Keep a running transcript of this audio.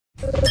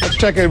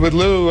check in with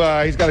Lou.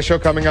 He's got a show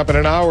coming up in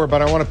an hour,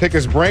 but I want to pick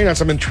his brain on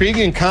some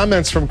intriguing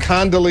comments from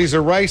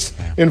Condoleezza Rice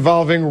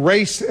involving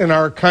race in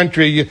our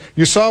country.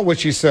 You saw what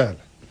she said.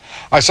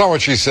 I saw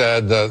what she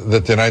said,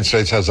 that the United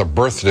States has a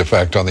birth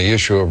defect on the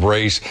issue of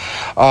race.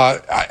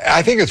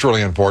 I think it's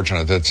really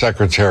unfortunate that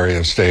Secretary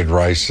of State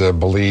Rice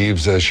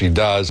believes, as she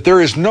does,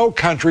 there is no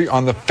country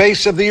on the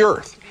face of the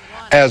earth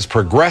as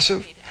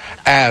progressive,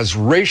 as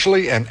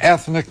racially and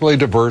ethnically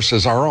diverse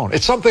as our own.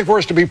 It's something for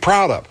us to be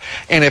proud of.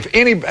 And if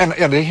and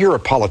to hear a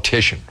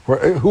politician,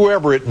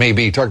 whoever it may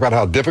be, talk about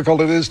how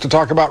difficult it is to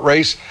talk about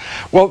race,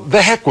 well,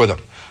 the heck with them.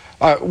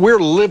 We're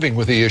living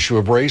with the issue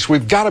of race.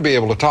 We've got to be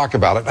able to talk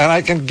about it. And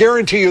I can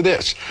guarantee you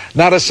this,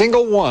 not a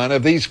single one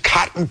of these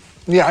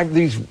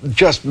these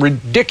just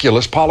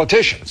ridiculous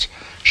politicians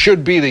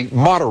should be the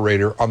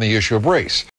moderator on the issue of race.